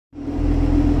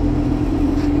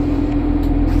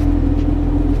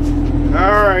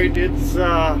Alright, it's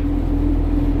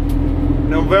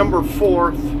November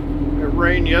 4th. It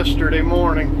rained yesterday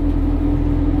morning.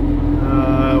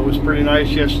 It was pretty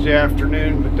nice yesterday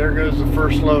afternoon, but there goes the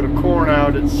first load of corn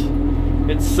out. It's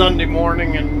Sunday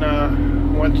morning,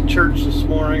 and went to church this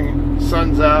morning.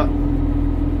 Sun's out,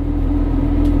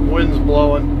 wind's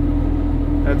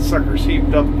blowing. That sucker's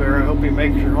heaped up there. I hope he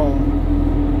makes it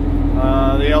home.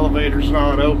 The elevator's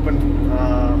not open.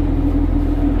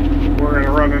 We're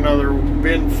gonna run another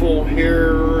bin full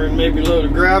here and maybe load a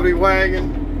gravity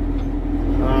wagon.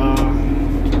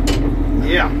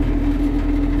 Yeah.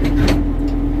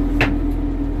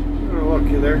 Oh, look,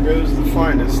 there goes the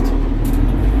finest.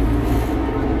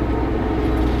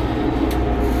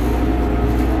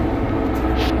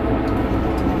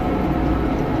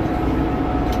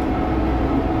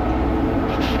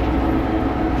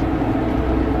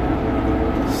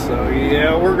 So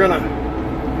yeah, we're gonna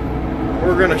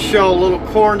shell a little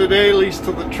corn today, at least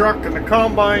till the truck and the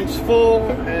combine's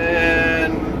full,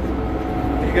 and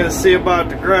you're gonna see about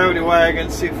the gravity wagon,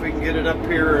 see if we can get it up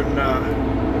here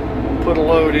and put a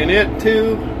load in it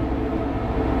too.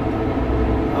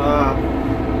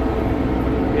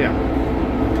 Yeah,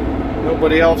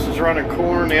 nobody else is running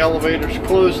corn. The elevator's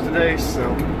closed today, so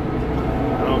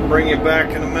I'll bring you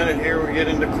back in a minute here. We get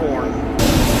into corn.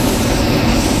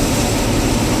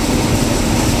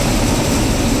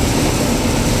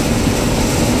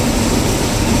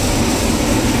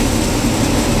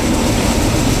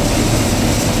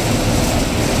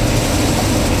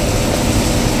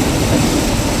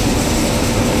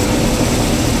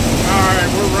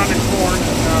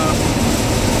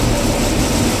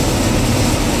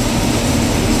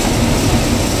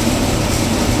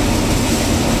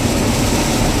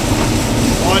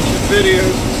 Videos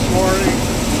this morning.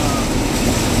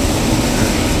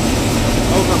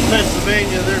 Over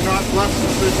Pennsylvania, they're not blessed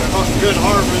with a good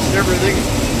harvest. Everything's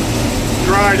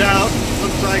dried out.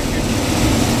 Looks like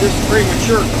just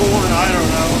premature corn. I don't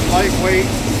know.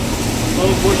 Lightweight, low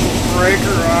bushels per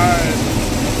acre.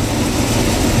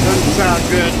 Doesn't sound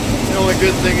good. The only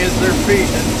good thing is they're feeding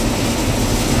it.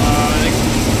 I think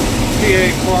PA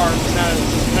Farms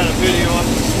had a video up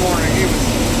this morning.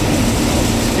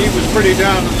 He was pretty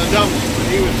down in the dumps, but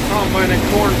he was combining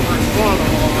corn for his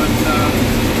father-in-law, and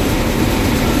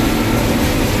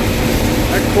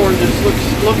that corn just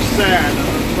looks sad.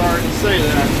 I'm sorry to say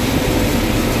that.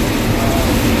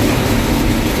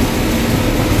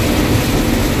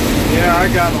 Yeah, I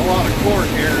got a lot of corn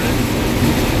here.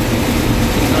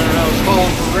 I don't know, it's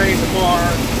calling for rain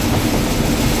tomorrow.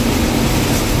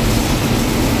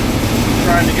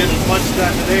 Trying to get as much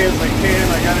done today as I can.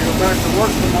 I got to go back to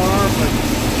work tomorrow, but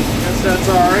I guess that's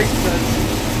alright. It's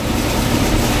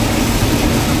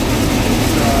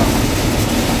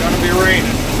gonna be raining.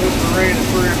 It's supposed to rain at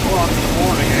 3 o'clock in the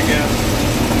morning, I guess.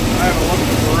 I haven't looked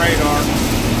at the radar.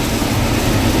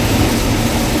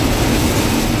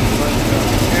 But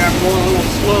yeah, I'm going a little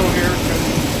slow here because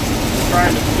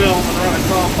trying to film and run a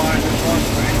combine is one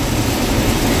thing.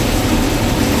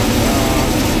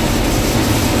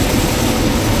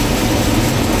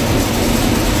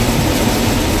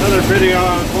 Another video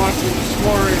I was watching this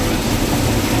morning was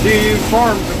DU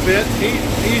Farms a bit.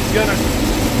 He's gonna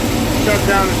shut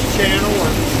down his channel or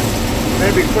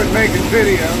maybe quit making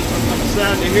videos. I'm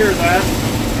sad to hear that.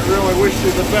 I really wish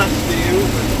you the best to you,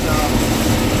 but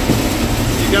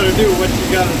you gotta do what you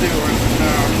gotta do. And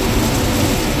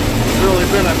he's really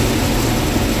been a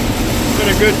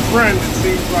good friend, it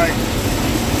seems like.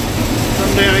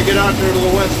 Someday I get out there to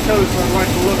the West Coast, I'd like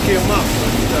to look him up, but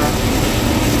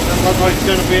doesn't look like it's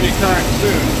going to be any time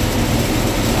soon.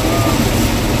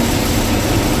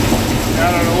 I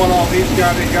don't know what all he's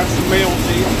got. He got some male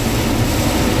sheep, a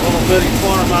little bitty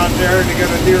farm out there, and he got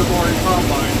a Dearborn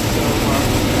combine. So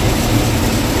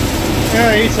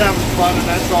yeah, he's having fun, and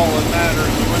that's all that matters.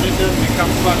 When it doesn't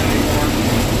become fun anymore,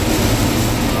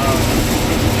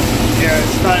 yeah,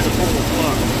 it's time to pull the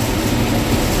plug.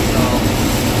 So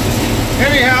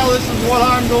anyhow, this is what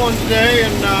I'm doing today,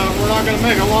 and we're not going to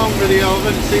make a long video of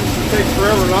it. It seems to take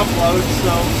forever to upload,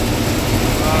 so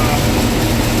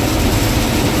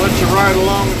let you ride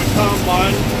along with the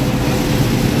combine.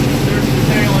 There's the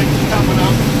tailings coming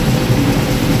up.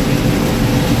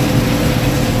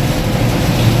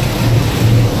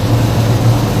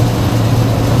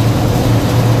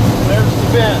 There's the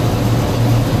bin.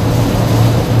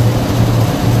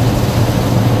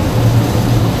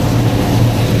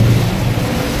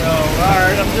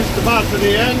 Alright, I'm just about to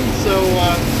the end, so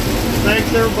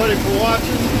thanks everybody for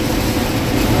watching.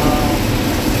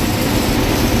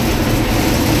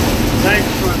 Thanks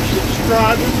for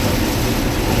subscribing,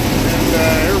 and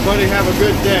everybody have a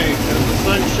good day.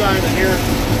 sunshine here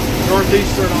in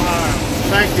northeastern Ohio.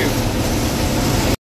 Thank you.